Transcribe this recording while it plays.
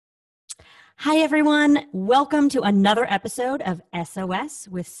Hi, everyone. Welcome to another episode of SOS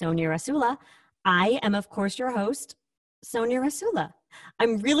with Sonja Rasula. I am, of course, your host, Sonja Rasula.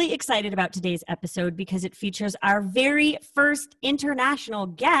 I'm really excited about today's episode because it features our very first international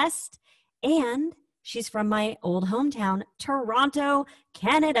guest, and she's from my old hometown, Toronto,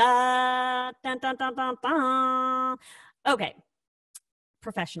 Canada. Dun, dun, dun, dun, dun. Okay,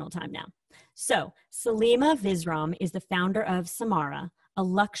 professional time now. So, Salima Visram is the founder of Samara, a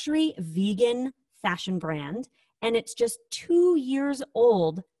luxury vegan fashion brand, and it's just 2 years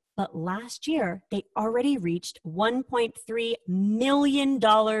old. But last year, they already reached $1.3 million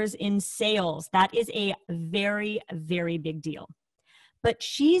in sales. That is a very, very big deal. But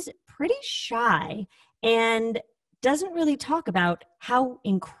she's pretty shy and doesn't really talk about how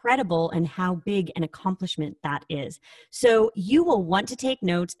incredible and how big an accomplishment that is. So you will want to take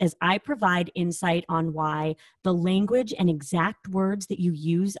notes as I provide insight on why the language and exact words that you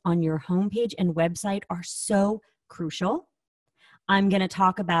use on your homepage and website are so crucial. I'm going to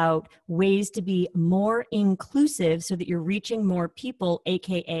talk about ways to be more inclusive so that you're reaching more people,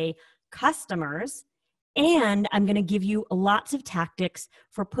 aka customers. And I'm going to give you lots of tactics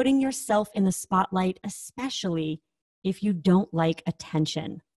for putting yourself in the spotlight, especially if you don't like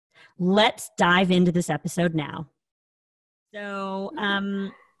attention. Let's dive into this episode now. So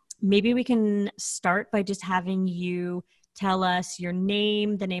maybe we can start by just having you tell us your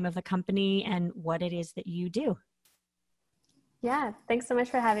name, the name of the company, and what it is that you do. Yeah, thanks so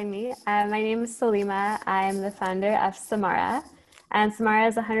much for having me. My name is Salima. I'm the founder of Samara. And Samara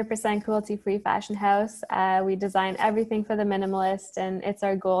is a 100% cruelty-free fashion house. We design everything for the minimalist, and it's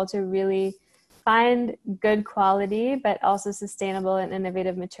our goal to really find good quality, but also sustainable and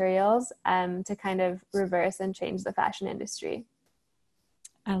innovative materials to kind of reverse and change the fashion industry.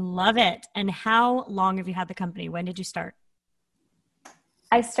 I love it. And how long have you had the company? When did you start?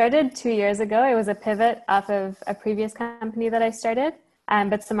 I started 2 years ago. It was a pivot off of a previous company that I started,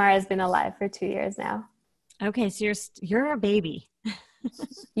 but Samara has been alive for 2 years now. Okay, so you're a baby.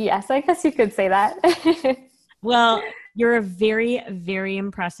 Yes, I guess you could say that. Well, you're a very, very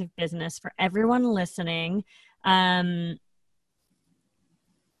impressive business. For everyone listening, the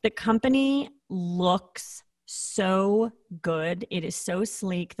company looks so good. It is so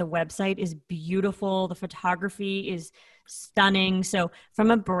sleek. The website is beautiful. The photography is stunning. So from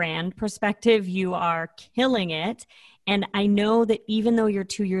a brand perspective, you are killing it. And I know that even though you're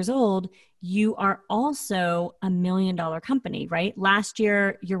 2 years old, you are also $1 million company, right? Last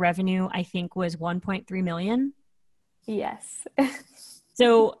year, your revenue, I think, was 1.3 million. Yes.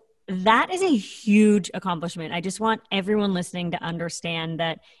 So that is a huge accomplishment. I just want everyone listening to understand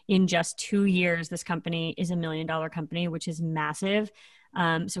that in just 2 years, this company is $1 million company, which is massive.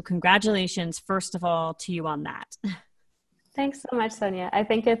 So congratulations, first of all, to you on that. Thanks so much, Sonja. I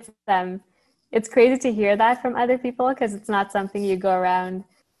think it's crazy to hear that from other people because it's not something you go around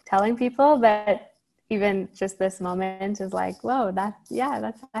telling people, but even just this moment is like, whoa,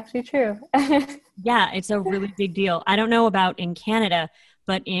 that's actually true. Yeah, it's a really big deal. I don't know about in Canada,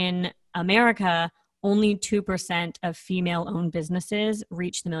 but in America, only 2% of female-owned businesses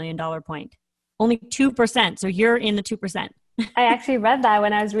reach the $1 million point. Only 2%. So you're in the 2%. I actually read that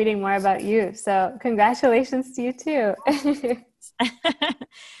when I was reading more about you. So congratulations to you too.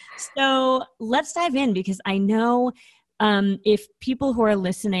 So let's dive in because I know if people who are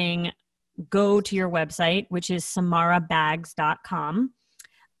listening go to your website, which is samarabags.com,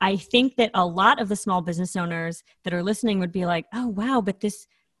 I think that a lot of the small business owners that are listening would be like, oh, wow, but this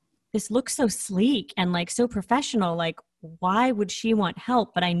looks so sleek and like so professional. Like, why would she want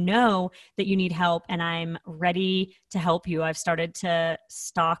help? But I know that you need help and I'm ready to help you. I've started to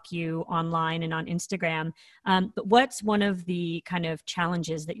stalk you online and on Instagram. But what's one of the kind of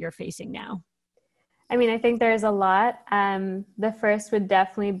challenges that you're facing now? I mean, I think there's a lot. The first would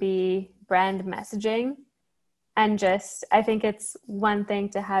definitely be brand messaging. And just, I think it's one thing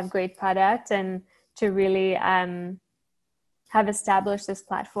to have great product and to really have established this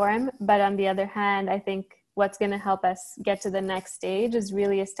platform. But on the other hand, I think what's going to help us get to the next stage is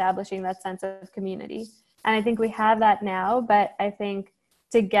really establishing that sense of community. And I think we have that now, but I think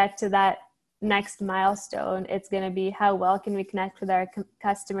to get to that next milestone, it's going to be how well can we connect with our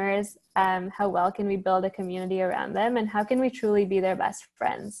customers, how well can we build a community around them, and how can we truly be their best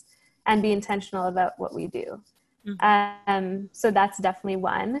friends and be intentional about what we do. Mm-hmm. So that's definitely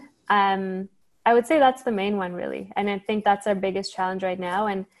one. I would say that's the main one, really. And I think that's our biggest challenge right now.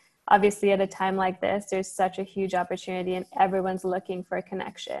 And obviously at a time like this, there's such a huge opportunity and everyone's looking for a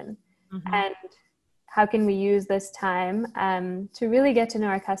connection. Mm-hmm. And how can we use this time to really get to know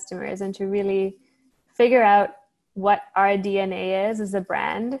our customers and to really figure out what our DNA is as a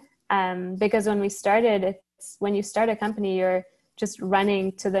brand Because when we started, when you start a company, you're just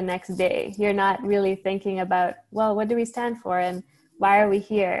running to the next day. You're not really thinking about, well, what do we stand for and why are we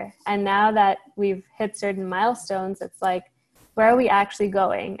here? And now that we've hit certain milestones, it's like, where are we actually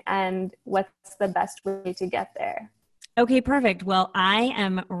going and what's the best way to get there? Okay, perfect. Well, I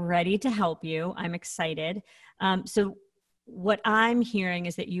am ready to help you. I'm excited. So what I'm hearing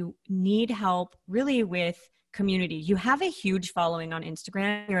is that you need help really with community. You have a huge following on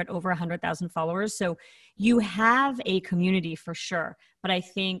Instagram. You're at over 100,000 followers. So you have a community for sure. But I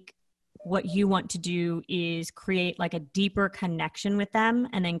think what you want to do is create like a deeper connection with them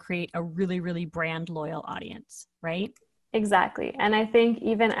and then create a really, really brand loyal audience, right? Exactly. And I think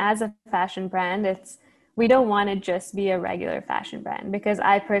even as a fashion brand, we don't want to just be a regular fashion brand, because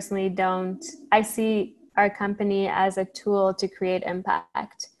I personally don't. I see our company as a tool to create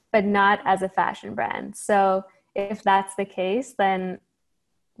impact, but not as a fashion brand. So if that's the case, then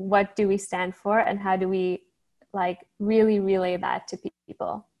what do we stand for and how do we like really relay that to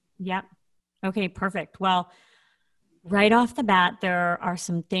people? Yep. Okay, perfect. Well, right off the bat, there are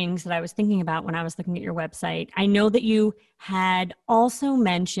some things that I was thinking about when I was looking at your website. I know that you had also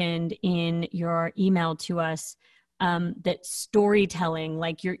mentioned in your email to us that storytelling,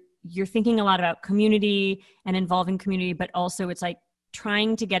 like you're thinking a lot about community and involving community, but also it's like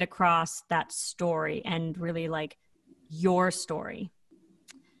trying to get across that story and really like your story.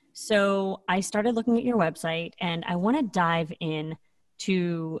 So I started looking at your website and I want to dive in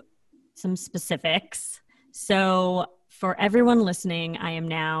to some specifics. So for everyone listening, I am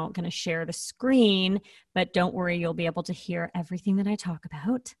now going to share the screen, but don't worry, you'll be able to hear everything that I talk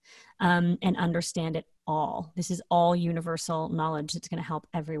about and understand it all. This is all universal knowledge that's going to help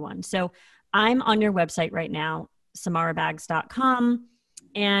everyone. So I'm on your website right now, samarabags.com,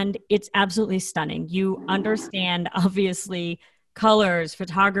 and it's absolutely stunning. You understand, obviously, colors,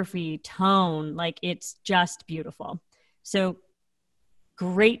 photography, tone, like it's just beautiful. So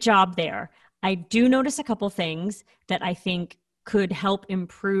great job there. I do notice a couple things that I think could help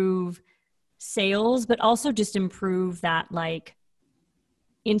improve sales, but also just improve that like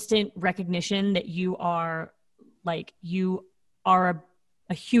instant recognition that you are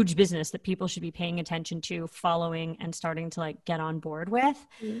a huge business that people should be paying attention to, following, and starting to like get on board with.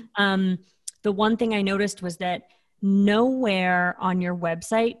 The one thing I noticed was that nowhere on your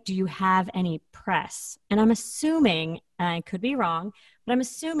website do you have any press. And I'm assuming, and I could be wrong, but I'm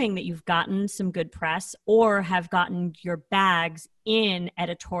assuming that you've gotten some good press or have gotten your bags in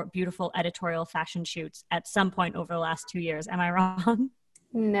beautiful editorial fashion shoots at some point over the last 2 years. Am I wrong?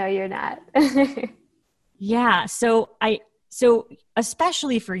 No, you're not. Yeah. So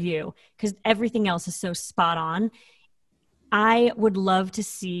especially for you, because everything else is so spot on, I would love to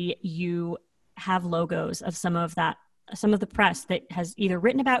see you have logos of some of the press that has either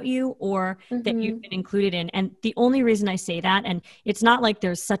written about you or that you've been included in. And the only reason I say that, and it's not like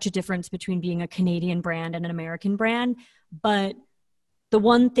there's such a difference between being a Canadian brand and an American brand, but the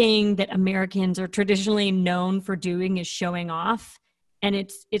one thing that Americans are traditionally known for doing is showing off. And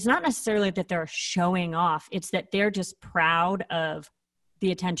it's not necessarily that they're showing off, it's that they're just proud of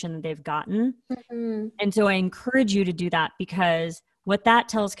the attention that they've gotten. And so I encourage you to do that, because what that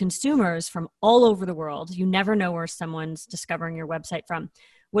tells consumers from all over the world, you never know where someone's discovering your website from.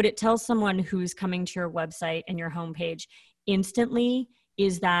 What it tells someone who's coming to your website and your homepage instantly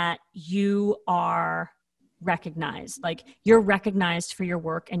is that you are recognized. Like you're recognized for your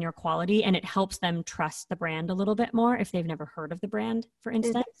work and your quality, and it helps them trust the brand a little bit more if they've never heard of the brand, for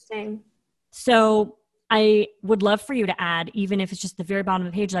instance. Interesting. So I would love for you to add, even if it's just the very bottom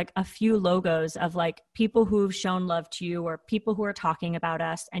of the page, like a few logos of like people who've shown love to you or people who are talking about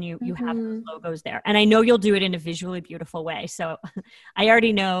us, and you have those logos there. And I know you'll do it in a visually beautiful way. So I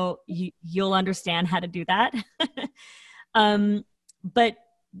already know you'll understand how to do that. But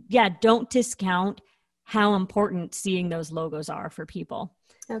yeah, don't discount how important seeing those logos are for people.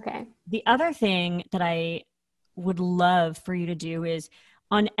 Okay. The other thing that I would love for you to do is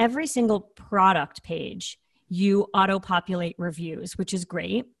on every single product page, you auto-populate reviews, which is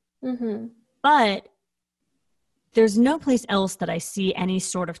great. But there's no place else that I see any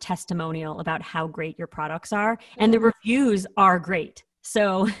sort of testimonial about how great your products are. And the reviews are great.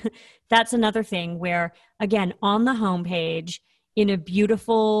 So that's another thing where, again, on the homepage, in a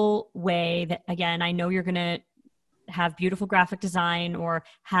beautiful way that, again, I know you're going to have beautiful graphic design or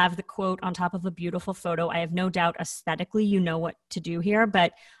have the quote on top of a beautiful photo. I have no doubt aesthetically you know what to do here,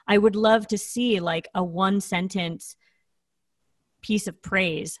 but I would love to see like a one sentence piece of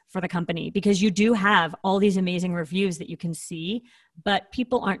praise for the company, because you do have all these amazing reviews that you can see, but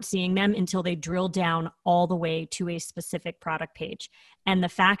people aren't seeing them until they drill down all the way to a specific product page. And the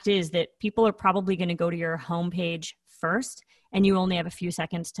fact is that people are probably going to go to your homepage first, and you only have a few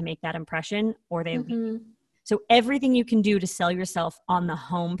seconds to make that impression, or they leave. So everything you can do to sell yourself on the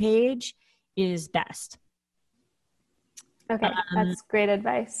homepage is best. Okay, that's great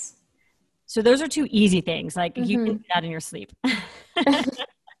advice. So those are two easy things. Like you can do that in your sleep.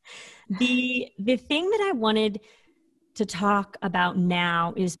 The thing that I wanted to talk about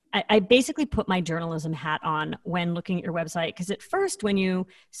now is I basically put my journalism hat on when looking at your website. Because at first when you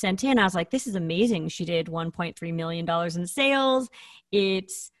sent in, I was like, this is amazing. She did $1.3 million in sales.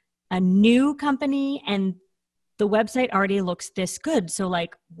 It's a new company and the website already looks this good. So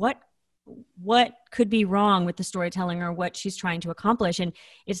like what could be wrong with the storytelling or what she's trying to accomplish? And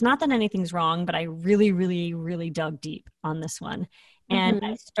it's not that anything's wrong, but I really, really, really dug deep on this one. And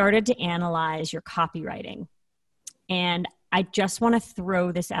I started to analyze your copywriting. And I just want to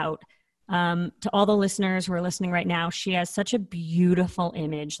throw this out to all the listeners who are listening right now. She has such a beautiful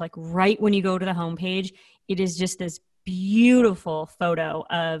image. Like right when you go to the homepage, it is just this beautiful photo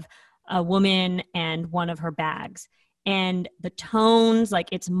of a woman and one of her bags. And the tones, like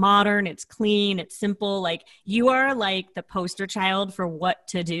it's modern, it's clean, it's simple. Like you are like the poster child for what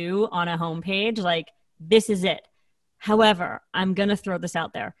to do on a homepage. Like this is it. However, I'm going to throw this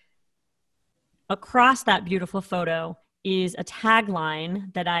out there. Across that beautiful photo is a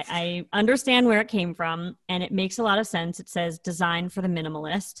tagline that I understand where it came from, and it makes a lot of sense. It says design for the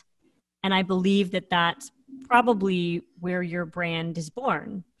minimalist. And I believe that that's probably where your brand is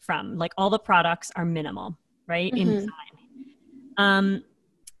born from. Like all the products are minimal, right? In design.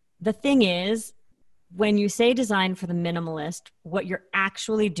 The thing is, when you say design for the minimalist, what you're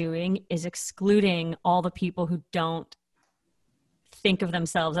actually doing is excluding all the people who don't think of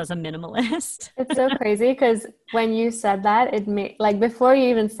themselves as a minimalist. It's so crazy because when you said that, it made, like before you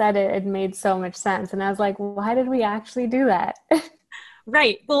even said it, it made so much sense. And I was like, why did we actually do that?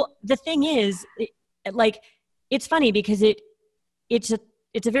 Right. Well, the thing is, it's funny because it's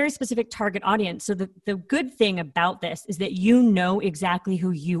a very specific target audience. So the good thing about this is that you know exactly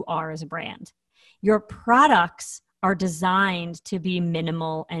who you are as a brand. Your products are designed to be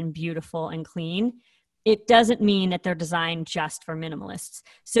minimal and beautiful and clean. It doesn't mean that they're designed just for minimalists.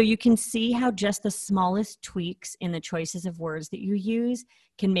 So you can see how just the smallest tweaks in the choices of words that you use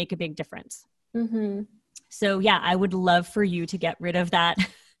can make a big difference. So yeah, I would love for you to get rid of that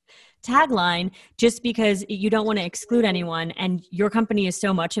tagline just because you don't want to exclude anyone, and your company is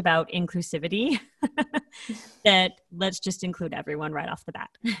so much about inclusivity that let's just include everyone right off the bat.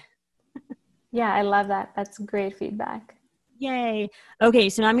 Yeah, I love that. That's great feedback. Yay. Okay,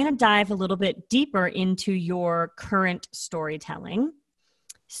 so now I'm going to dive a little bit deeper into your current storytelling.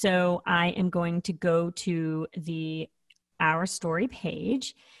 So I am going to go to the Our Story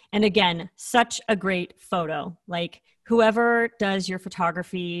page. And again, such a great photo. Like whoever does your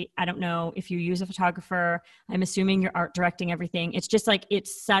photography, I don't know if you use a photographer, I'm assuming you're art directing everything. It's just like,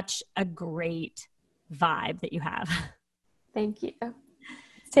 it's such a great vibe that you have. Thank you.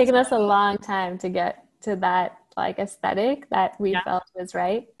 It's taken us a long time to get to that like aesthetic that we felt was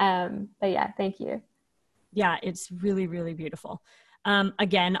right. But yeah, thank you. Yeah, it's really, really beautiful.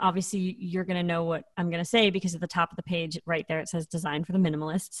 Again, obviously you're going to know what I'm going to say because at the top of the page right there, it says design for the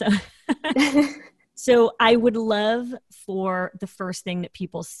minimalist. So I would love for the first thing that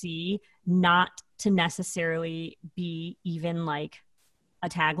people see not to necessarily be even like a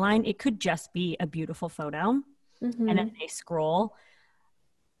tagline. It could just be a beautiful photo. And then they scroll.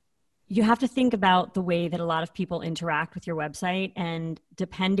 You have to think about the way that a lot of people interact with your website, and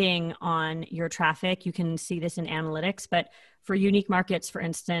depending on your traffic, you can see this in analytics, but for unique markets, for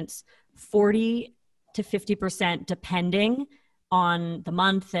instance, 40 to 50% depending on the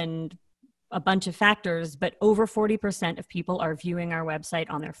month and a bunch of factors, but over 40% of people are viewing our website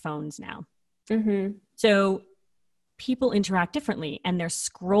on their phones now. So people interact differently and they're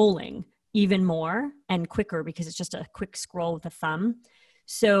scrolling even more and quicker because it's just a quick scroll with a thumb.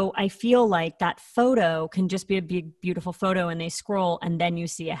 So I feel like that photo can just be a big, beautiful photo and they scroll and then you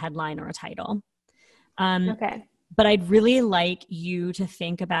see a headline or a title. Okay. But I'd really like you to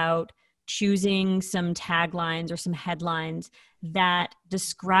think about choosing some taglines or some headlines that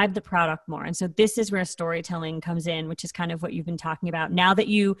describe the product more. And so this is where storytelling comes in, which is kind of what you've been talking about. Now that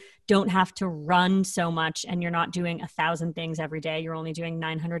you don't have to run so much and you're not doing 1,000 things every day, you're only doing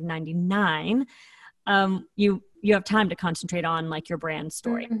 999. You have time to concentrate on like your brand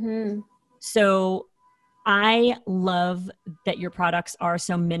story. So I love that your products are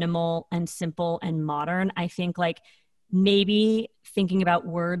so minimal and simple and modern. I think like maybe thinking about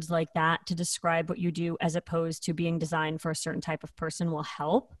words like that to describe what you do as opposed to being designed for a certain type of person will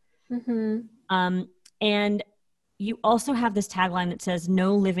help. And you also have this tagline that says,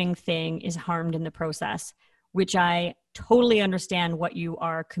 no living thing is harmed in the process, which I totally understand what you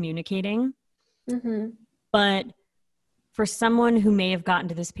are communicating. But for someone who may have gotten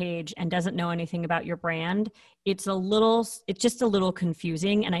to this page and doesn't know anything about your brand, it's just a little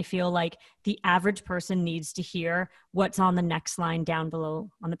confusing. And I feel like the average person needs to hear what's on the next line down below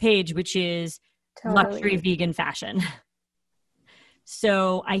on the page, which is luxury vegan fashion.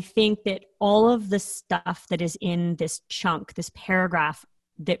 So I think that all of the stuff that is in this chunk, this paragraph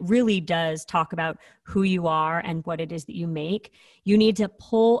that really does talk about who you are and what it is that you make, you need to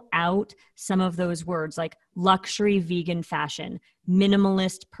pull out some of those words like luxury vegan fashion,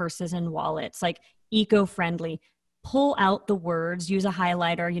 minimalist purses and wallets, like eco-friendly. Pull out the words, use a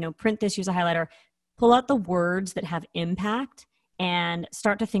highlighter, print this, use a highlighter, pull out the words that have impact and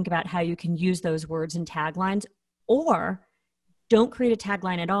start to think about how you can use those words in taglines, or don't create a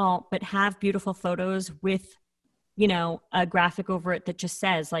tagline at all, but have beautiful photos with a graphic over it that just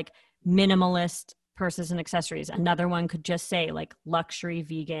says like minimalist purses and accessories. Another one could just say like luxury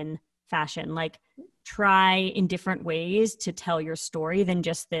vegan fashion. Like try in different ways to tell your story than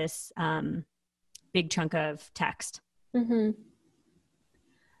just this big chunk of text. And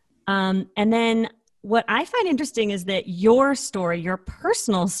then what I find interesting is that your story, your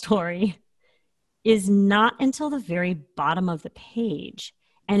personal story, is not until the very bottom of the page.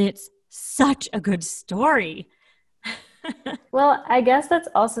 And it's such a good story. Well, I guess that's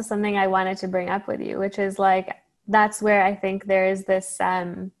also something I wanted to bring up with you, which is like, that's where I think there is this,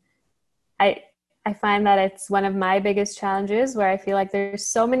 I find that it's one of my biggest challenges where I feel like there's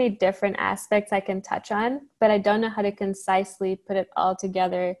so many different aspects I can touch on, but I don't know how to concisely put it all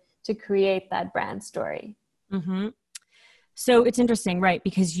together to create that brand story. So it's interesting, right?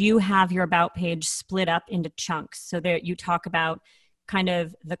 Because you have your about page split up into chunks. So there you talk about kind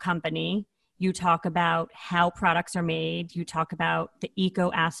of the company, you talk about how products are made, you talk about the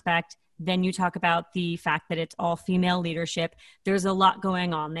eco aspect, then you talk about the fact that it's all female leadership. There's a lot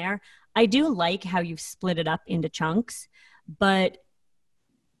going on there. I do like how you've split it up into chunks, but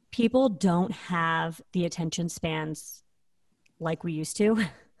people don't have the attention spans like we used to.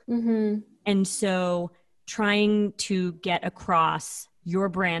 And so trying to get across your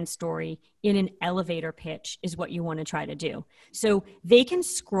brand story in an elevator pitch is what you want to try to do. So they can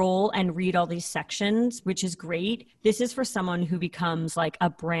scroll and read all these sections, which is great. This is for someone who becomes like a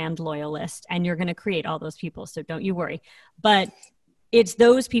brand loyalist, and you're going to create all those people. So don't you worry. But it's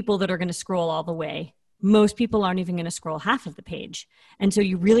those people that are going to scroll all the way. Most people aren't even going to scroll half of the page. And so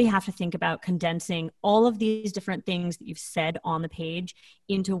you really have to think about condensing all of these different things that you've said on the page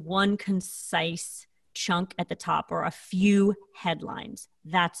into one concise chunk at the top, or a few headlines.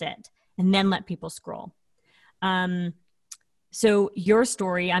 That's it. And then let people scroll. So your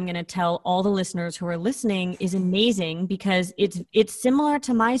story, I'm going to tell all the listeners who are listening, is amazing because it's similar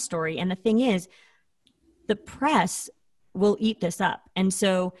to my story. And the thing is, the press will eat this up. And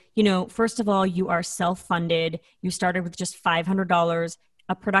so, first of all, you are self-funded. You started with just $500,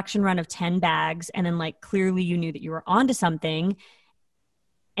 a production run of 10 bags. And then clearly you knew that you were onto something.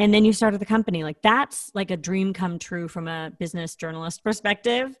 And then you started the company. That's like a dream come true from a business journalist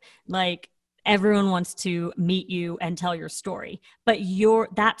perspective. Everyone wants to meet you and tell your story, but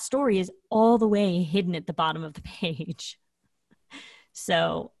that story is all the way hidden at the bottom of the page.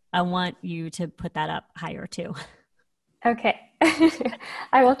 So I want you to put that up higher too. Okay.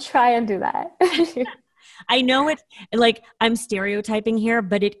 I will try and do that. I know it's I'm stereotyping here,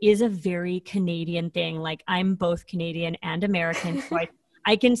 but it is a very Canadian thing. I'm both Canadian and American. So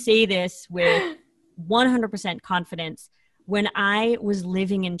I can say this with 100% confidence. When I was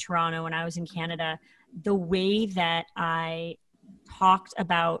living in Toronto, when I was in Canada, the way that I talked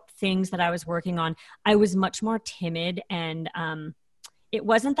about things that I was working on, I was much more timid. And it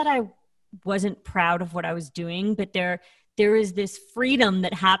wasn't that I wasn't proud of what I was doing, but there is this freedom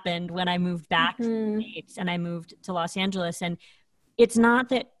that happened when I moved back to the States and I moved to Los Angeles. And it's not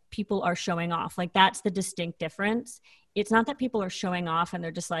that people are showing off. That's the distinct difference. It's not that people are showing off and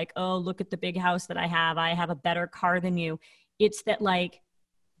they're just oh, look at the big house that I have a better car than you. It's that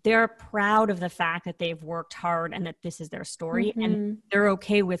they're proud of the fact that they've worked hard and that this is their story, and they're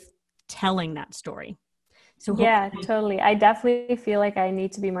okay with telling that story. So yeah, totally. I definitely feel like I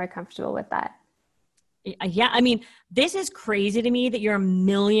need to be more comfortable with that. Yeah. I mean, this is crazy to me that you're $1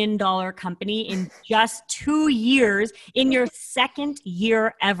 million company in just 2 years. In your second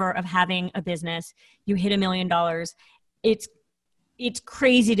year ever of having a business, you hit $1 million. it's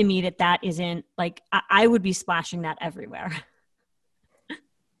crazy to me that that isn't like, I would be splashing that everywhere.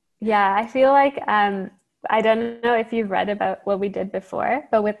 Yeah, I feel like I don't know if you've read about what we did before,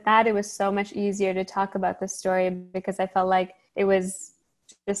 but with that, it was so much easier to talk about the story because I felt like it was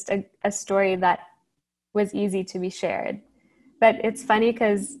just a story that was easy to be shared. But it's funny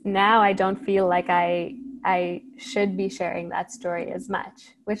because now I don't feel like I should be sharing that story as much,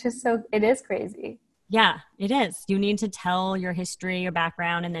 which is it is crazy. Yeah, it is. You need to tell your history, your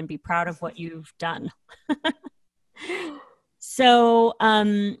background, and then be proud of what you've done. So,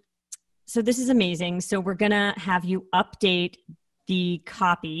 so this is amazing. So we're going to have you update the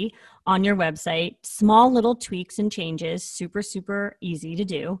copy on your website, small little tweaks and changes, super, super easy to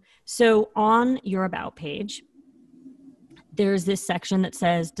do. So on your About page, there's this section that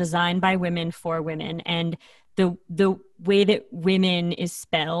says designed by women for women. And the way that women is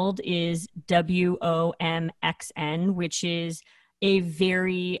spelled is WOMXN, which is a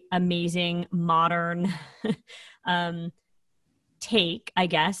very amazing modern take, I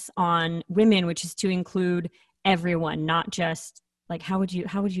guess, on women, which is to include everyone, not just like, how would you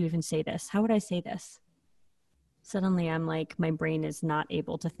even say this? How would I say this? Suddenly I'm like, my brain is not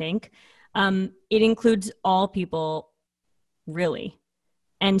able to think. It includes all people, really.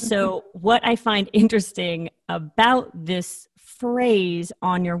 And so what I find interesting about this phrase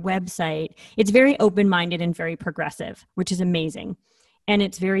on your website, it's very open-minded and very progressive, which is amazing. And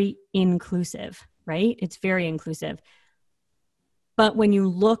it's very inclusive, right? It's very inclusive. But when you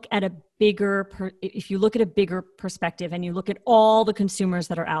look at if you look at a bigger perspective and you look at all the consumers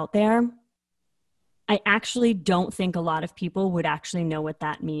that are out there, I actually don't think a lot of people would actually know what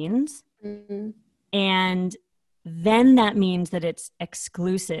that means. Mm-hmm. And then that means that it's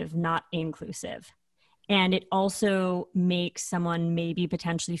exclusive, not inclusive. And it also makes someone maybe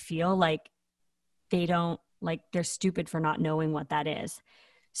potentially feel like they're stupid for not knowing what that is.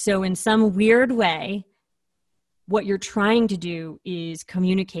 So in some weird way, what you're trying to do is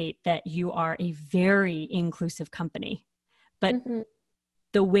communicate that you are a very inclusive company. But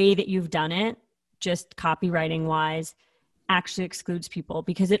the way that you've done it, just copywriting wise, actually excludes people,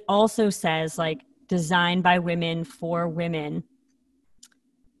 because it also says like designed by women for women.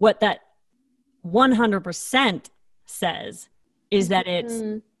 What that 100% says is that it's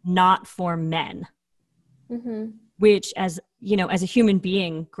not for men. Which, as you know, as a human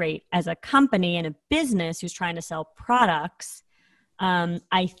being, great. As a company and a business who's trying to sell products,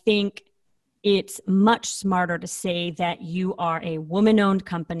 I think it's much smarter to say that you are a woman-owned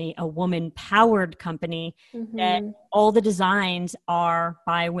company, a woman-powered company, that all the designs are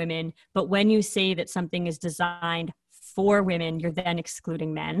by women. But when you say that something is designed for women, you're then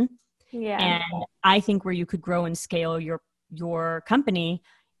excluding men. Yeah. And I think where you could grow and scale your company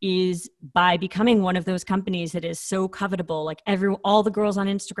is by becoming one of those companies that is so covetable. Like all the girls on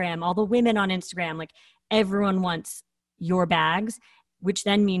Instagram, all the women on Instagram, like everyone wants your bags, which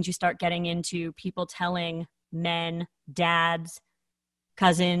then means you start getting into people telling men, dads,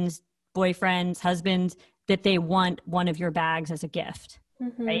 cousins, boyfriends, husbands, that they want one of your bags as a gift,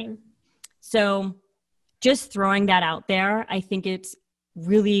 right? So just throwing that out there, I think it's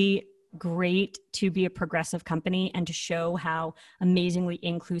really great to be a progressive company and to show how amazingly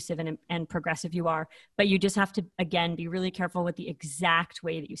inclusive and progressive you are. But you just have to, again, be really careful with the exact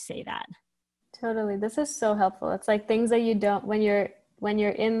way that you say that. Totally. This is so helpful. It's like things that you don't, when you're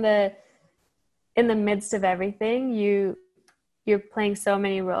in the midst of everything, you're playing so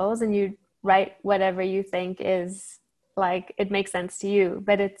many roles and you write whatever you think is like, it makes sense to you.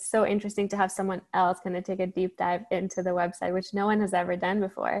 But it's so interesting to have someone else kind of take a deep dive into the website, which no one has ever done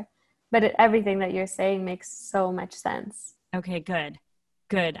before. But everything that you're saying makes so much sense. Okay, good.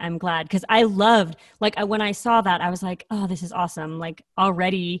 I'm glad. Because I loved, like, when I saw that, I was like, oh, this is awesome. Like,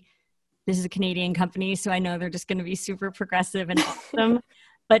 already, this is a Canadian company, so I know they're just going to be super progressive and awesome.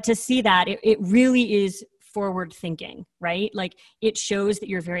 But to see that, it really is forward thinking, right? Like, it shows that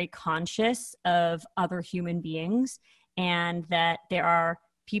you're very conscious of other human beings and that there are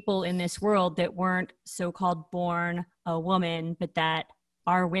people in this world that weren't so-called born a woman, but that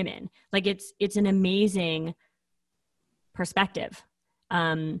are women. Like it's an amazing perspective.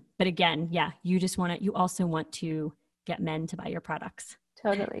 But again, yeah, you also want to get men to buy your products.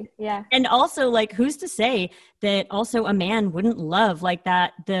 Totally. Yeah. And also, like, who's to say that also a man wouldn't love like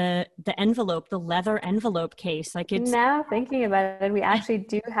that, the envelope, the leather envelope case. Like it's now thinking about it, we actually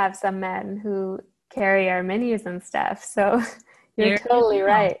do have some men who carry our minis and stuff. So you're totally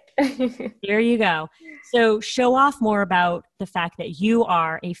right. There you go. So show off more about the fact that you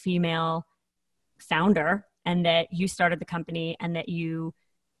are a female founder and that you started the company and that you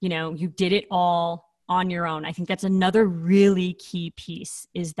did it all on your own. I think that's another really key piece,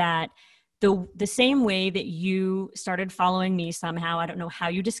 is that the same way that you started following me somehow, I don't know how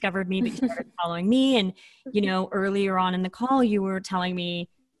you discovered me, but you started following me. And, earlier on in the call, you were telling me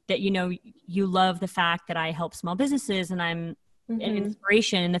that, you love the fact that I help small businesses and I'm an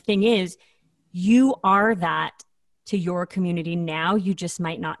inspiration. And the thing is, you are that to your community now. You just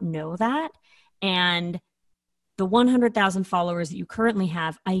might not know that. And the 100,000 followers that you currently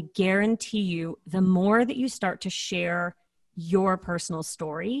have, I guarantee you, the more that you start to share your personal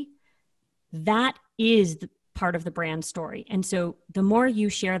story, that is the part of the brand story. And so the more you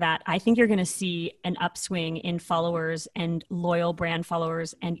share that, I think you're going to see an upswing in followers and loyal brand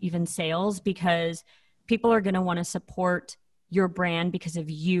followers and even sales, because people are going to want to support your brand because of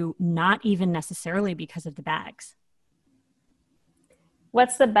you, not even necessarily because of the bags.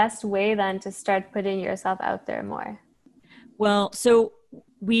 What's the best way then to start putting yourself out there more? Well, so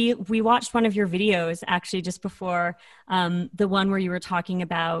we watched one of your videos actually just before, the one where you were talking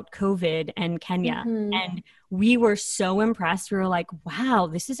about COVID and Kenya. And we were so impressed. We were like, wow,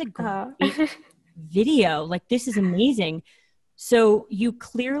 this is a great video. Like, this is amazing. So you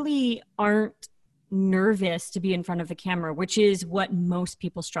clearly aren't nervous to be in front of the camera, which is what most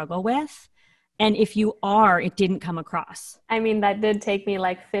people struggle with. And if you are, it didn't come across. I mean, that did take me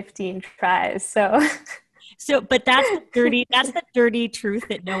like 15 tries. So, but that's the dirty truth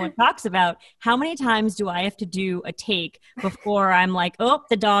that no one talks about. How many times do I have to do a take before I'm like, oh,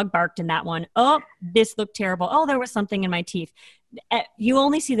 the dog barked in that one. Oh, this looked terrible. Oh, there was something in my teeth. You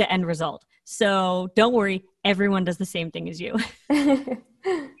only see the end result. So don't worry. Everyone does the same thing as you.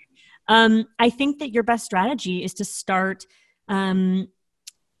 I think that your best strategy is to start,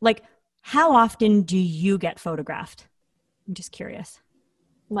 how often do you get photographed? I'm just curious.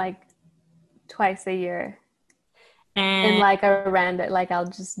 Like twice a year. And in like a random, like I'll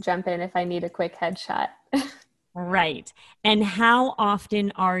just jump in if I need a quick headshot. Right. And how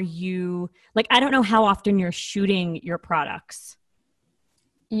often are you, I don't know how often you're shooting your products.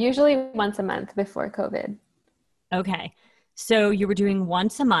 Usually once a month before COVID. Okay. So you were doing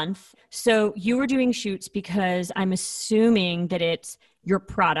once a month. So you were doing shoots because I'm assuming that it's your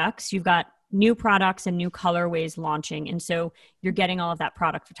products. You've got new products and new colorways launching. And so you're getting all of that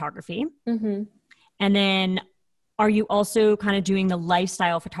product photography. Mm-hmm. And then are you also kind of doing the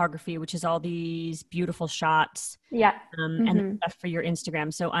lifestyle photography, which is all these beautiful shots? Yeah. And stuff for your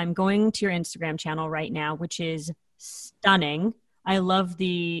Instagram. So I'm going to your Instagram channel right now, which is stunning. I love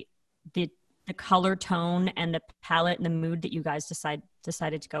the color tone and the palette and the mood that you guys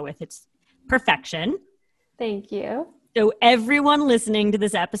decided to go with. It's perfection. Thank you. So everyone listening to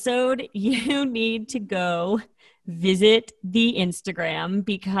this episode, you need to go visit the Instagram,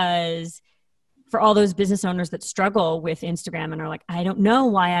 because for all those business owners that struggle with Instagram and are like, I don't know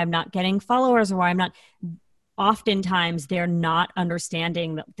why I'm not getting followers or why I'm not, oftentimes they're not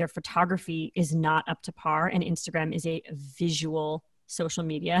understanding that their photography is not up to par, and Instagram is a visual social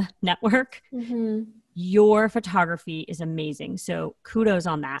media network. Mm-hmm. Your photography is amazing. So kudos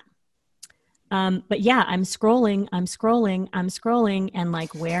on that. But yeah, I'm scrolling. And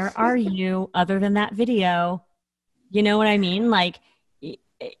like, where are you other than that video? You know what I mean?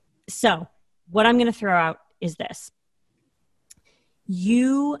 So what I'm going to throw out is this.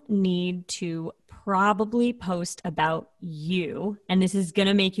 You need to probably post about you. And this is going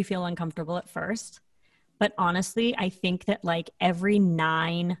to make you feel uncomfortable at first. But honestly, I think that every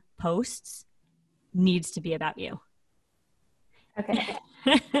 9 posts needs to be about you. Okay.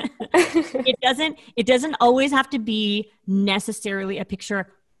 It doesn't always have to be necessarily a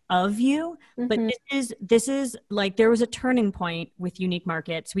picture of you, but this is there was a turning point with Unique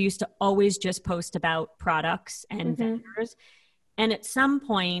Markets. We used to always just post about products and vendors. And at some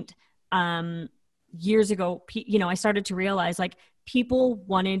point, years ago, I started to realize people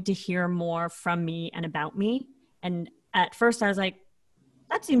wanted to hear more from me and about me. And at first I was like,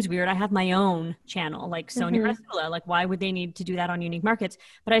 that seems weird. I have my own channel, Sonja Rasula. Why would they need to do that on Unique Markets?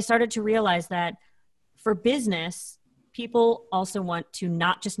 But I started to realize that for business, people also want to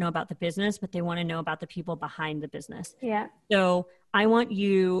not just know about the business, but they want to know about the people behind the business. Yeah. So I want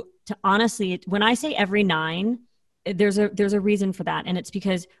you to honestly, when I say every 9, there's a reason for that. And it's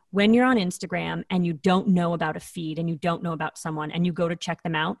because when you're on Instagram and you don't know about a feed and you don't know about someone and you go to check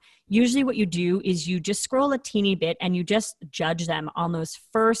them out, usually what you do is you just scroll a teeny bit and you just judge them on those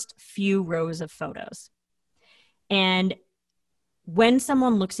first few rows of photos. And when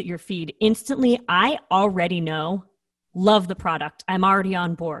someone looks at your feed, instantly, I already know, love the product. I'm already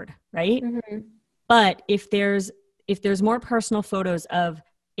on board, right? Mm-hmm. But if there's more personal photos of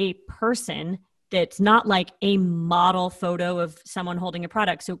a person, that's not like a model photo of someone holding a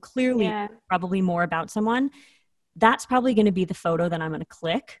product. So clearly probably more about someone. That's probably going to be the photo that I'm going to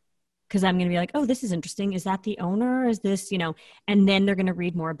click, because I'm going to be like, oh, this is interesting. Is that the owner? Is this, and then they're going to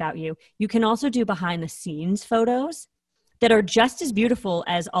read more about you. You can also do behind the scenes photos that are just as beautiful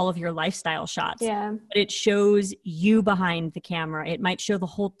as all of your lifestyle shots. Yeah. But it shows you behind the camera. It might show the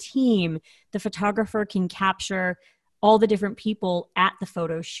whole team. The photographer can capture all the different people at the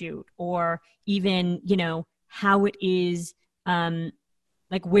photo shoot, or even, how it is,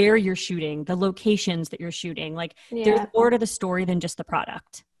 like where you're shooting, the locations that you're shooting. Like there's more to the story than just the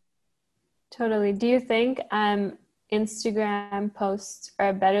product. Totally. Do you think Instagram posts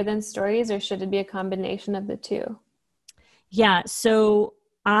are better than stories, or should it be a combination of the two? Yeah. So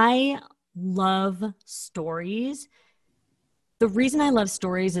I love stories. The reason I love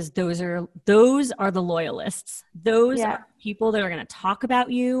stories is those are the loyalists. Those are people that are going to talk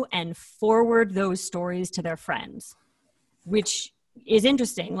about you and forward those stories to their friends, which is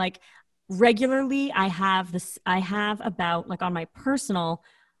interesting. Like regularly I have about, like on my personal,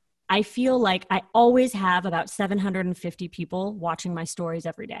 I feel like I always have about 750 people watching my stories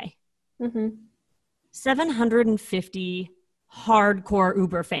every day. 750 hardcore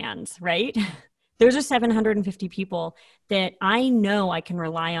Uber fans, right? Those are 750 people that I know I can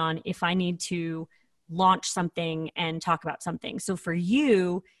rely on if I need to launch something and talk about something. So for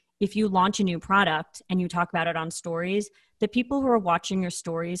you, if you launch a new product and you talk about it on stories, the people who are watching your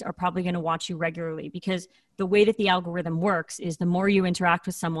stories are probably going to watch you regularly, because the way that the algorithm works is the more you interact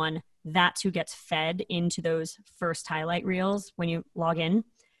with someone, that's who gets fed into those first highlight reels when you log in.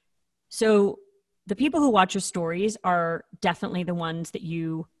 So the people who watch your stories are definitely the ones that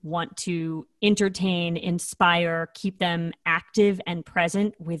you want to entertain, inspire, keep them active and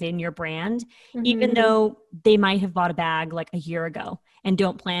present within your brand, even though they might have bought a bag like a year ago and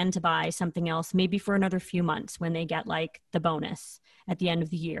don't plan to buy something else maybe for another few months when they get like the bonus at the end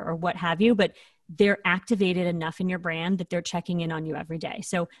of the year or what have you. But they're activated enough in your brand that they're checking in on you every day.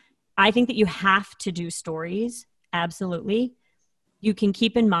 So I think that you have to do stories. Absolutely. You can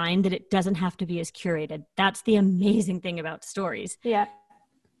keep in mind that it doesn't have to be as curated. That's the amazing thing about stories. Yeah.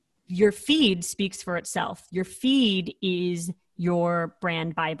 Your feed speaks for itself. Your feed is your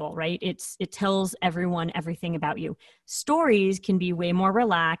brand Bible, right? It tells everyone everything about you. Stories can be way more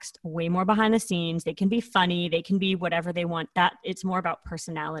relaxed, way more behind the scenes. They can be funny. They can be whatever they want. That it's more about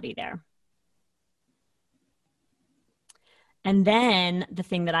personality there. And then the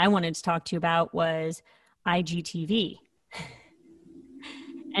thing that I wanted to talk to you about was IGTV.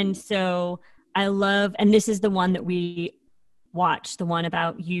 And so I love, and this is the one that we watched, the one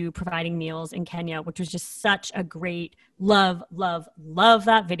about you providing meals in Kenya, which was just such a great love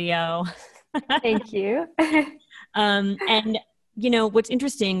that video. Thank you. And what's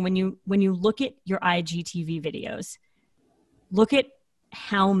interesting when you look at your IGTV videos, look at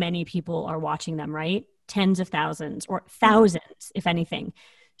how many people are watching them, right? Tens of thousands or thousands, if anything,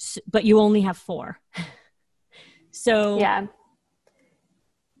 but you only have 4. So yeah.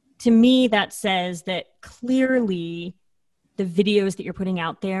 To me, that says that clearly the videos that you're putting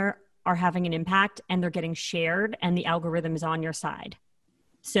out there are having an impact and they're getting shared and the algorithm is on your side.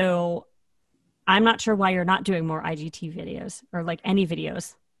 So I'm not sure why you're not doing more IGT videos or like any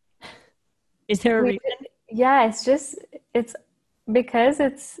videos. Is there a reason? Yeah, it's because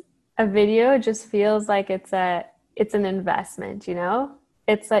it's a video, it just feels like it's an investment,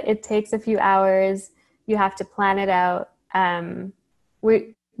 It's like it takes a few hours. You have to plan it out.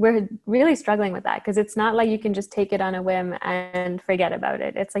 We're really struggling with that because it's not like you can just take it on a whim and forget about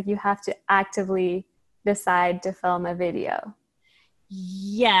it. It's like you have to actively decide to film a video.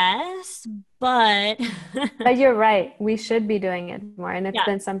 Yes, but but you're right. We should be doing it more. And it's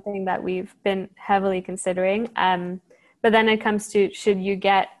been something that we've been heavily considering. But then it comes to, should you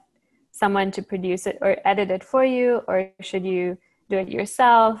get someone to produce it or edit it for you, or should you do it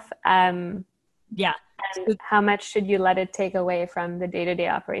yourself? Yeah. And how much should you let it take away from the day-to-day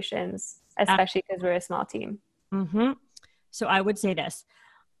operations, especially because we're a small team? Mm-hmm. So I would say this.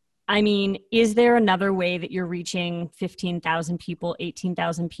 I mean, is there another way that you're reaching 15,000 people,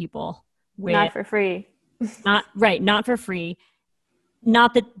 18,000 people? Not for free. Not for free.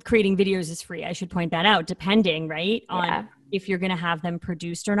 Not that creating videos is free. I should point that out, depending, right, on if you're going to have them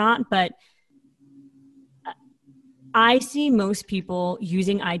produced or not. But I see most people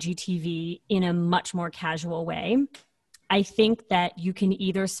using IGTV in a much more casual way. I think that you can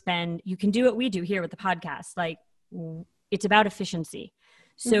you can do what we do here with the podcast. Like, it's about efficiency.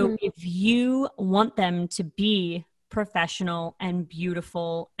 So if you want them to be professional and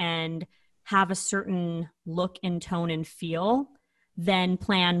beautiful and have a certain look and tone and feel, then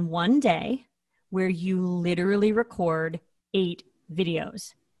plan one day where you literally record 8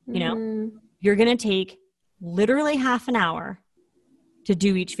 videos. You know, Mm-hmm. you're going to take literally half an hour to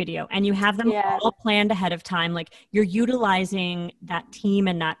do each video, and you have them all planned ahead of time. Like, you're utilizing that team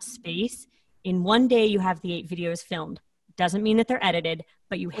and that space. In one day, you have the 8 videos filmed. Doesn't mean that they're edited,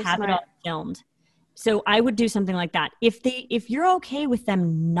 but you have it all filmed. So I would do something like that. If you're okay with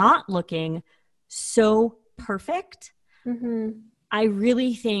them not looking so perfect, I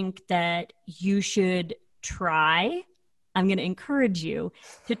really think that you should try. I'm going to encourage you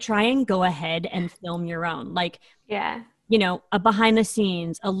to try and go ahead and film your own. Like, you know, a behind the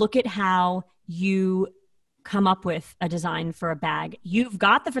scenes, a look at how you come up with a design for a bag. You've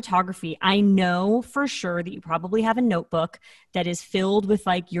got the photography. I know for sure that you probably have a notebook that is filled with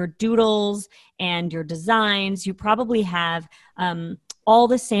like your doodles and your designs. You probably have all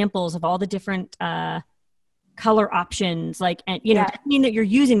the samples of all the different color options, like, and you know, doesn't mean that you're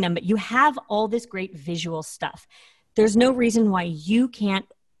using them, but you have all this great visual stuff. There's no reason why you can't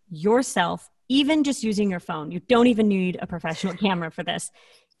yourself, even just using your phone, you don't even need a professional camera for this,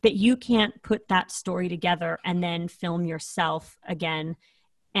 that you can't put that story together and then film yourself again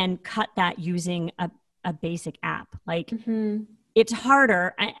and cut that using a basic app. Like, it's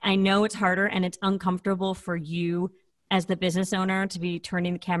harder. I know it's harder, and it's uncomfortable for you as the business owner to be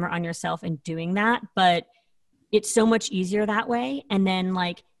turning the camera on yourself and doing that, but it's so much easier that way. And then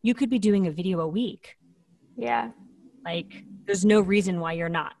like, you could be doing a video a week. Like, there's no reason why you're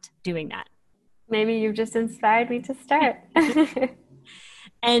not doing that. Maybe you've just inspired me to start.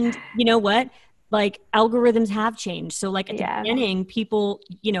 And you know what? Like, algorithms have changed. So like at the beginning, people,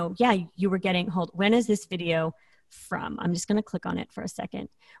 you know, you were getting, when is this video from? I'm just going to click on it for a second.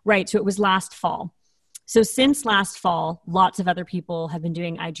 Right. So it was last fall. So since last fall, lots of other people have been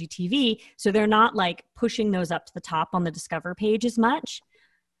doing IGTV. So they're not like pushing those up to the top on the Discover page as much.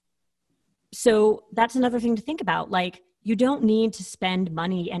 So that's another thing to think about. Like, you don't need to spend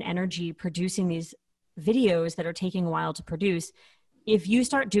money and energy producing these videos that are taking a while to produce. If you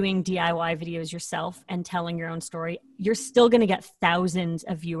start doing DIY videos yourself and telling your own story, you're still going to get thousands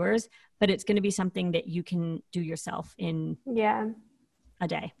of viewers, but it's going to be something that you can do yourself in a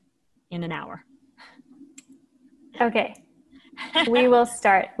day, in an hour. Okay. We will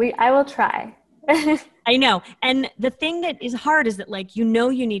start. I will try. I know. And the thing that is hard is that, like, you know,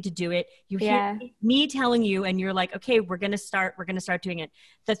 you need to do it. You hear me telling you, and you're like, okay, we're going to start doing it.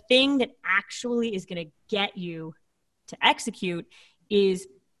 The thing that actually is going to get you to execute is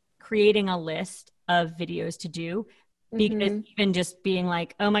creating a list of videos to do. Because even just being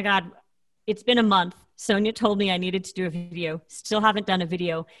like, oh my God, it's been a month. Sonja told me I needed to do a video. Still haven't done a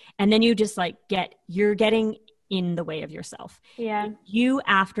video. And then you just like you're getting in the way of yourself. If you,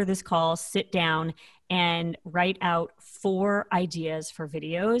 after this call, sit down and write out 4 ideas for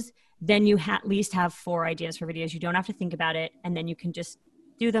videos, then you at least have 4 ideas for videos. You don't have to think about it. And then you can just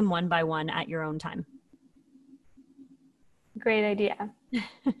do them one by one at your own time. Great idea.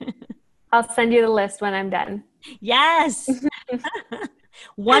 I'll send you the list when I'm done. Yes.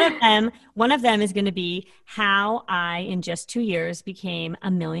 One of them is going to be how I, in just 2 years, became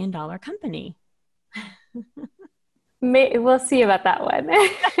 $1 million company. We'll see about that one.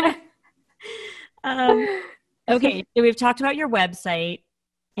 Okay, so we've talked about your website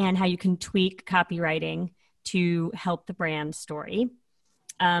and how you can tweak copywriting to help the brand story.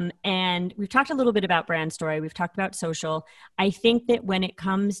 And we've talked a little bit about brand story. We've talked about social. I think that when it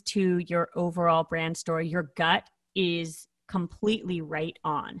comes to your overall brand story, your gut is completely right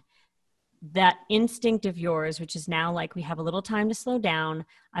on. That instinct of yours, which is now like, we have a little time to slow down.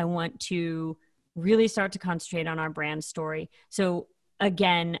 I want to really start to concentrate on our brand story. So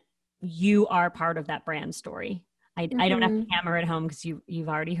again, you are part of that brand story. I don't have to hammer it home because you've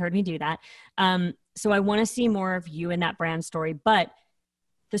already heard me do that. So I want to see more of you in that brand story. But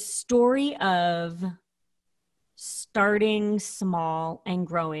the story of starting small and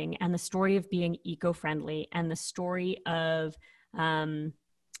growing, and the story of being eco-friendly, and the story of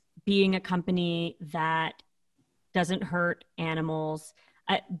being a company that doesn't hurt animals,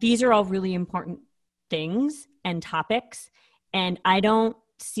 these are all really important things and topics. And I don't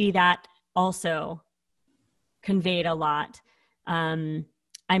see that also conveyed a lot. I'm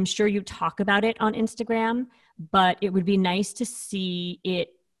sure you talk about it on Instagram, but it would be nice to see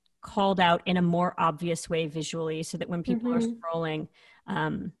it called out in a more obvious way visually, so that when people are scrolling,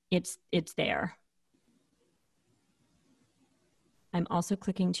 it's there. I'm also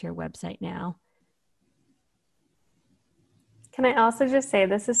clicking to your website now. Can I also just say,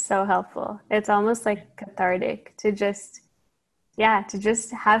 this is so helpful. It's almost like cathartic to just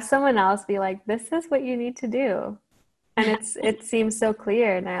have someone else be like, this is what you need to do. And it seems so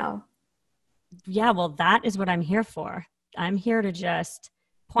clear now. Yeah, well, that is what I'm here for. I'm here to just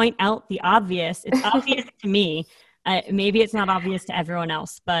point out the obvious. It's obvious to me. Maybe it's not obvious to everyone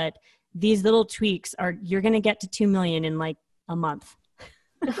else, but these little tweaks are, you're going to get to 2 million in like a month.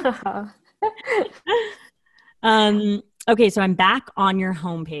 Okay, so I'm back on your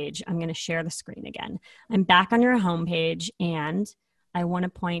homepage. I'm going to share the screen again. I'm back on your homepage, and I want to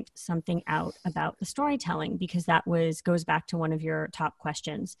point something out about the storytelling, because that goes back to one of your top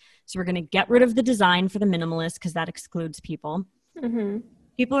questions. So we're going to get rid of the design for the minimalist, because that excludes people. Mm-hmm.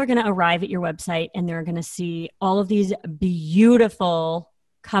 People are going to arrive at your website and they're going to see all of these beautiful,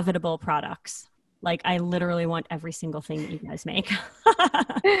 covetable products. Like, I literally want every single thing that you guys make.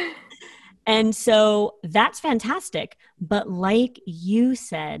 And so that's fantastic. But like you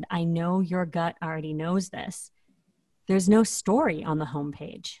said, I know your gut already knows this. There's no story on the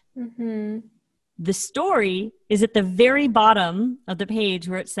homepage. Mm-hmm. The story is at the very bottom of the page,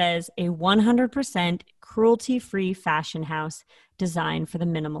 where it says a 100% cruelty-free fashion house designed for the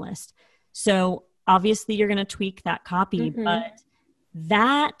minimalist. So obviously you're going to tweak that copy, mm-hmm. but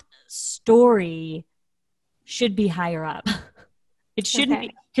that story should be higher up. It shouldn't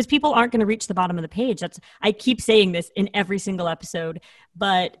be, because people aren't going to reach the bottom of the page. I keep saying this in every single episode,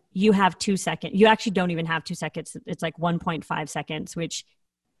 but you have 2 seconds. You actually don't even have 2 seconds. It's like 1.5 seconds, which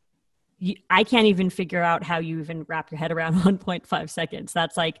I can't even figure out how you even wrap your head around 1.5 seconds.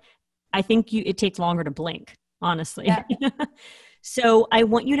 That's like, I think it takes longer to blink, honestly. Yeah. So I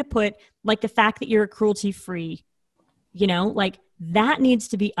want you to put like the fact that you're cruelty-free, like that needs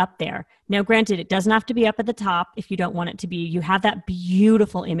to be up there. Now, granted, it doesn't have to be up at the top if you don't want it to be. You have that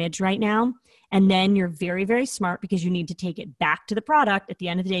beautiful image right now, and then you're very, very smart, because you need to take it back to the product. At the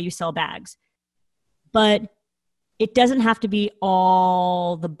end of the day, you sell bags. But it doesn't have to be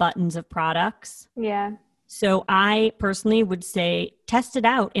all the buttons of products. Yeah. So I personally would say test it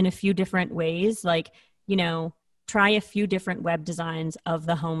out in a few different ways. Like, try a few different web designs of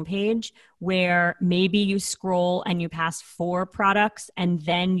the homepage, where maybe you scroll and you pass 4 products, and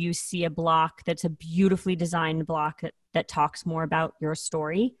then you see a block that's a beautifully designed block that talks more about your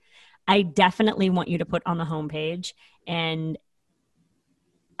story. I definitely want you to put on the homepage, and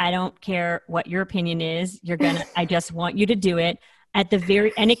I don't care what your opinion is. I just want you to do it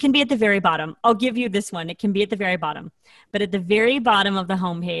and it can be at the very bottom. I'll give you this one. It can be at the very bottom, but at the very bottom of the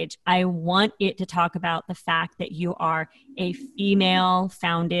homepage, I want it to talk about the fact that you are a female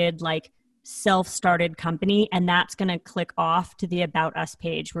founded, like self-started company. And that's going to click off to the About Us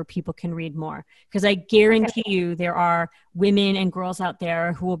page, where people can read more. Because I guarantee you there are women and girls out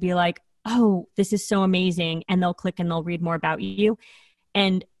there who will be like, oh, this is so amazing. And they'll click and they'll read more about you.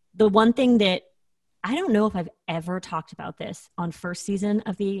 And the one thing that I don't know if I've ever talked about this on first season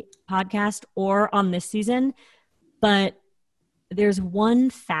of the podcast or on this season, but there's one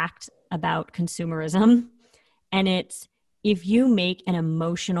fact about consumerism, and it's if you make an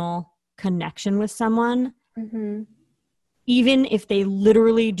emotional connection with someone, mm-hmm. even if they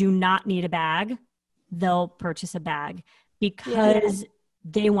literally do not need a bag, they'll purchase a bag, because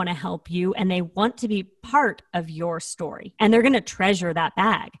they want to help you and they want to be part of your story, and they're going to treasure that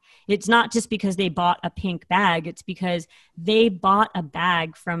bag. It's not just because they bought a pink bag. It's because they bought a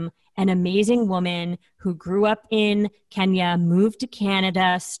bag from an amazing woman who grew up in Kenya, moved to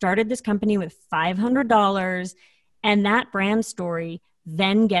Canada, started this company with $500, and that brand story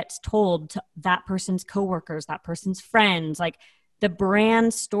then gets told to that person's coworkers, that person's friends. Like, the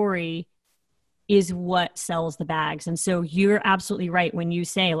brand story is what sells the bags. And so you're absolutely right when you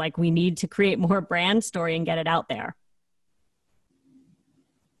say, like, we need to create more brand story and get it out there.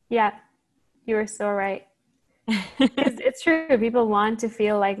 Yeah, you are so right. It's true. People want to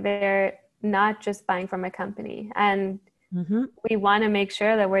feel like they're not just buying from a company. And mm-hmm. we want to make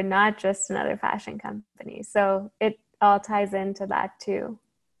sure that we're not just another fashion company. So it all ties into that too.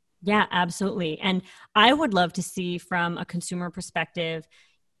 Yeah, absolutely. And I would love to see, from a consumer perspective,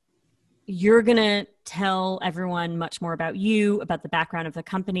 you're going to tell everyone much more about you, about the background of the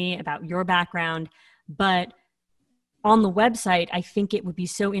company, about your background. But on the website, I think it would be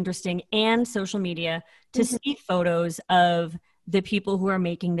so interesting, and social media, to mm-hmm. see photos of the people who are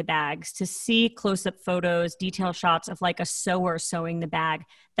making the bags, to see close-up photos, detail shots of like a sewer sewing the bag.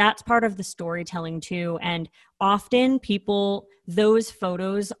 That's part of the storytelling too. And often those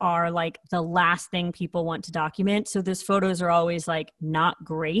photos are like the last thing people want to document. So those photos are always like not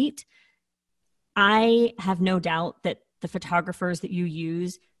great. I have no doubt that the photographers that you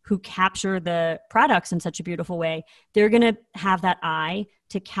use who capture the products in such a beautiful way, they're going to have that eye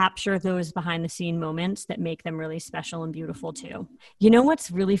to capture those behind the scene moments that make them really special and beautiful too. You know what's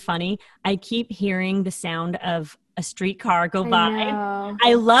really funny? I keep hearing the sound of a streetcar go by.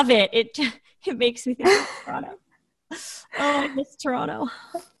 I love it. It makes me think of Toronto. Oh, I miss Toronto.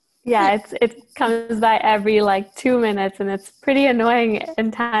 Yeah, it comes by every like 2 minutes, and it's pretty annoying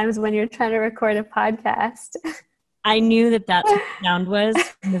in times when you're trying to record a podcast. I knew that that's what the sound was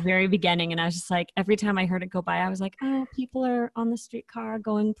from the very beginning. And I was just like, every time I heard it go by, I was like, oh, people are on the streetcar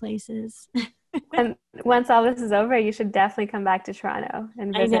going places. And once all this is over, you should definitely come back to Toronto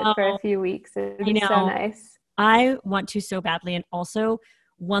and visit for a few weeks. It would be so nice. I want to so badly. And also,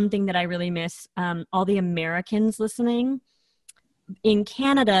 one thing that I really miss, all the Americans listening, in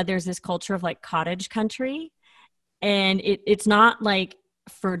Canada, there's this culture of like cottage country. And it's not like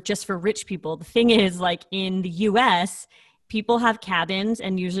for rich people. The thing is, like in the US, people have cabins,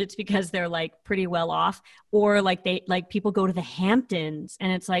 and usually it's because they're like pretty well off, or like people go to the Hamptons,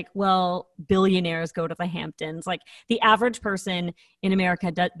 and it's like, well, billionaires go to the Hamptons. Like the average person in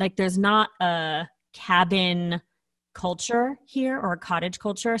America there's not a cabin culture here or a cottage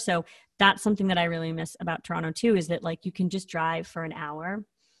culture. So that's something that I really miss about Toronto too, is that like you can just drive for an hour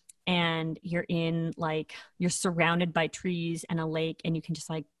and you're surrounded by trees and a lake, and you can just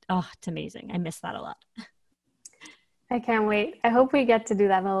like, oh, it's amazing. I miss that a lot. I can't wait. I hope we get to do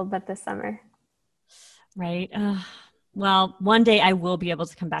that a little bit this summer. Right. Well, one day I will be able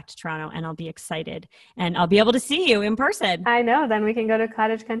to come back to Toronto, and I'll be excited, and I'll be able to see you in person. I know. Then we can go to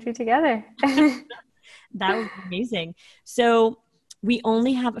cottage country together. That would be amazing. So we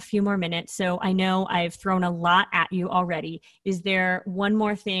only have a few more minutes. So I know I've thrown a lot at you already. Is there one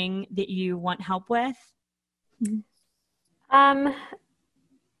more thing that you want help with?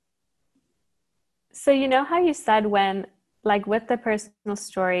 So you know how you said when, like with the personal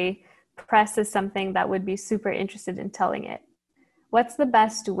story, press is something that would be super interested in telling it. What's the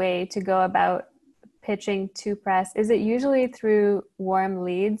best way to go about pitching to press? Is it usually through warm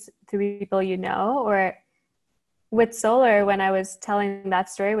leads, through people you know, or with solar, when I was telling that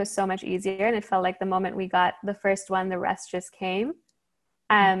story, was so much easier, and it felt like the moment we got the first one, the rest just came.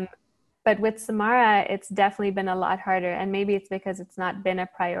 But with Samara, it's definitely been a lot harder, and maybe it's because it's not been a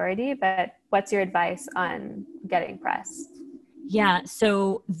priority. But what's your advice on getting press? Yeah.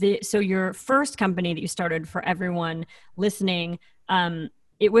 So your first company that you started, for everyone listening,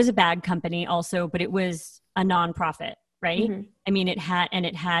 it was a bad company also, but it was a nonprofit, right? Mm-hmm. I mean, it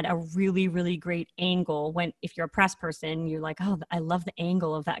had a really, really great angle. If you're a press person, you're like, oh, I love the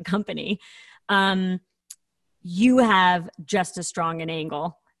angle of that company. You have just as strong an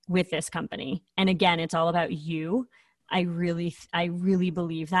angle with this company. And again, it's all about you. I really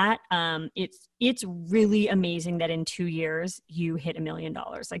believe that. It's really amazing that in 2 years you hit $1 million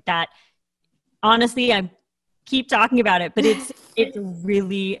like that. Honestly, I keep talking about it, but it's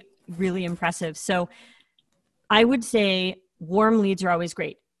really, really impressive. So I would say warm leads are always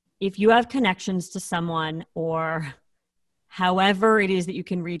great. If you have connections to someone, or however it is that you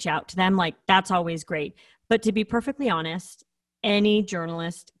can reach out to them, like that's always great. But to be perfectly honest, any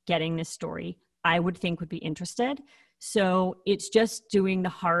journalist getting this story, I would think would be interested. So it's just doing the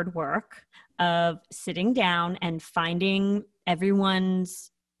hard work of sitting down and finding everyone's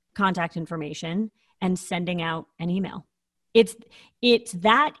contact information and sending out an email. It's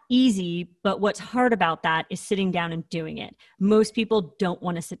that easy, but what's hard about that is sitting down and doing it. Most people don't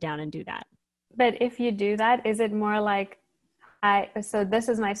want to sit down and do that. But if you do that, is it more like, so this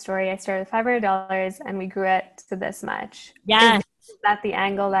is my story. I started with $500 and we grew it to this much. Yes. Is that the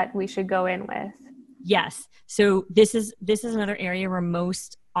angle that we should go in with? Yes. So this is another area where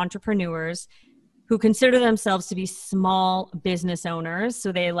most entrepreneurs who consider themselves to be small business owners,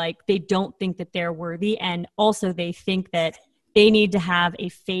 so they don't think that they're worthy, and also they think that they need to have a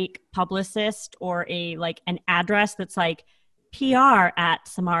fake publicist or an address that's like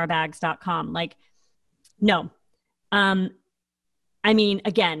PR@samarabags.com. Like, no. I mean,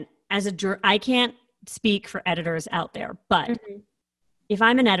 again, I can't speak for editors out there, but mm-hmm. If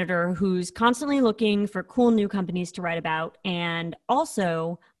I'm an editor who's constantly looking for cool new companies to write about, and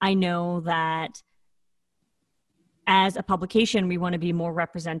also I know that as a publication, we want to be more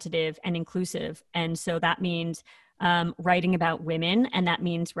representative and inclusive. And so that means writing about women, and that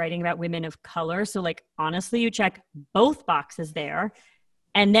means writing about women of color. So honestly, you check both boxes there,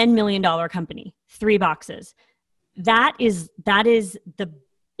 and then $1 million company, 3 boxes. That is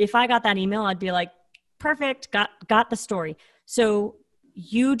if I got that email, I'd be like, perfect, got the story. So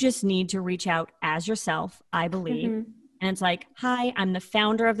you just need to reach out as yourself, I believe. Mm-hmm. And it's like, hi, I'm the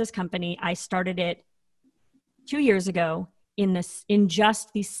founder of this company. I started it 2 years ago. In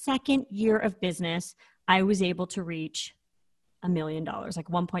just the second year of business, I was able to reach $1 million, like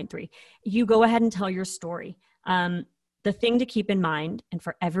 1.3. You go ahead and tell your story. The thing to keep in mind, and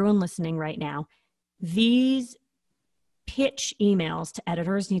for everyone listening right now, these pitch emails to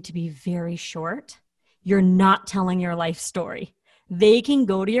editors need to be very short. You're not telling your life story. They can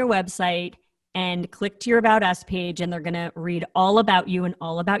go to your website and click to your About Us page, and they're going to read all about you and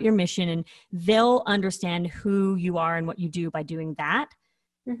all about your mission, and they'll understand who you are and what you do by doing that.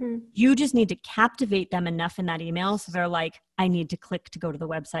 Mm-hmm. You just need to captivate them enough in that email so they're like, I need to click to go to the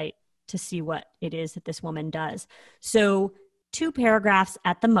website to see what it is that this woman does. So 2 paragraphs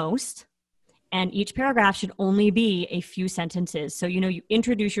at the most, and each paragraph should only be a few sentences. So, you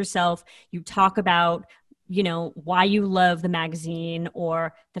introduce yourself, you talk about, why you love the magazine,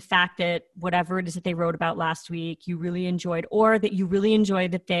 or the fact that whatever it is that they wrote about last week, you really enjoyed, or that you really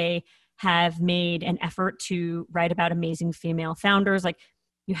enjoyed that they have made an effort to write about amazing female founders. Like,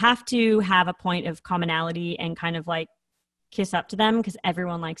 you have to have a point of commonality and kind of like kiss up to them, because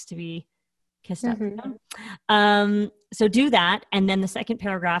everyone likes to be kissed up to them. So do that. And then the second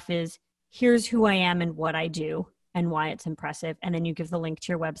paragraph is, here's who I am and what I do and why it's impressive. And then you give the link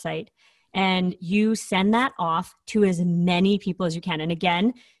to your website and you send that off to as many people as you can. And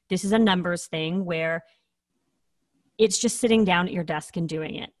again, this is a numbers thing where it's just sitting down at your desk and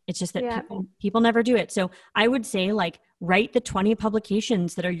doing it. It's just that people never do it. So I would say, like, write the 20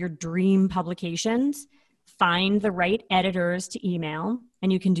 publications that are your dream publications, find the right editors to email,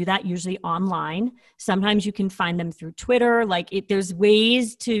 and you can do that usually online. Sometimes you can find them through Twitter. There's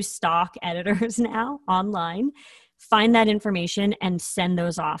ways to stalk editors now online. Find that information and send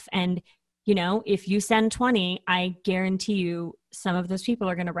those off. And, if you send 20, I guarantee you some of those people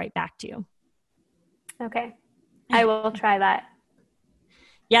are going to write back to you. Okay. I will try that.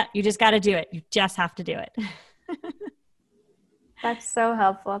 Yeah, you just got to do it. You just have to do it. That's so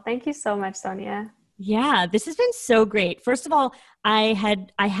helpful. Thank you so much, Sonja. Yeah, this has been so great. First of all, I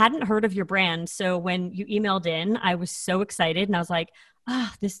hadn't heard of your brand. So when you emailed in, I was so excited and I was like,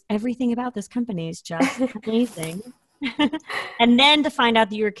 everything about this company is just amazing. And then to find out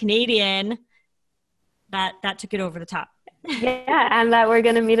that you were Canadian, that took it over the top. Yeah, and that we're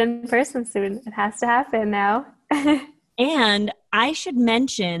going to meet in person soon. It has to happen now. And I should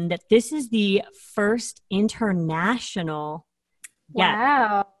mention that this is the first international guest.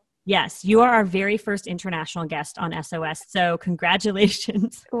 Wow. Yes, you are our very first international guest on SOS. So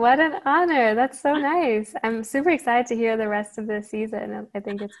congratulations. What an honor. That's so nice. I'm super excited to hear the rest of this season. I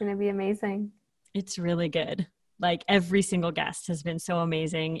think it's going to be amazing. It's really good. Like, every single guest has been so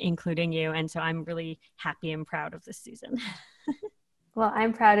amazing, including you. And so I'm really happy and proud of this season. Well,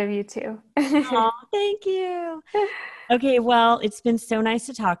 I'm proud of you too. Oh, thank you. Okay, well, it's been so nice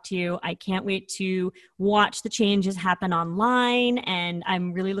to talk to you. I can't wait to watch the changes happen online, and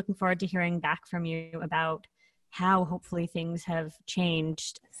I'm really looking forward to hearing back from you about how hopefully things have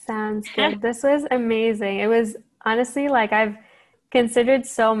changed. Sounds good. This was amazing. It was honestly, like, I've considered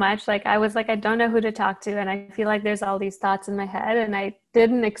so much. Like, I was like, I don't know who to talk to, and I feel like there's all these thoughts in my head, and I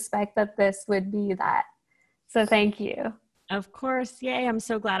didn't expect that this would be that. So thank you. Of course. Yay. I'm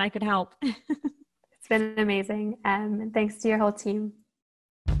so glad I could help. It's been amazing. And thanks to your whole team.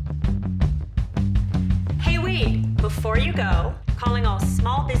 Hey, wait, before you go, calling all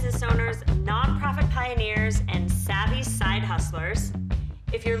small business owners, nonprofit pioneers, and savvy side hustlers.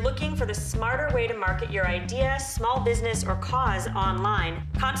 If you're looking for the smarter way to market your idea, small business, or cause online,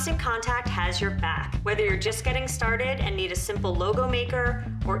 Constant Contact has your back. Whether you're just getting started and need a simple logo maker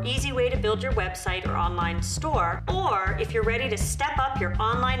or easy way to build your website or online store, or if you're ready to step up your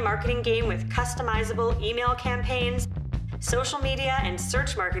online marketing game with customizable email campaigns, social media, and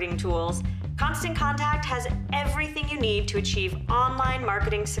search marketing tools, Constant Contact has everything you need to achieve online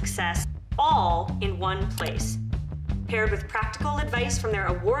marketing success, all in one place. Paired with practical advice from their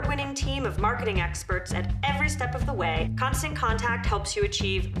award-winning team of marketing experts at every step of the way, Constant Contact helps you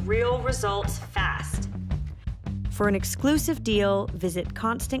achieve real results fast. For an exclusive deal, visit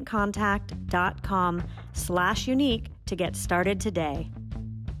constantcontact.com/unique to get started today.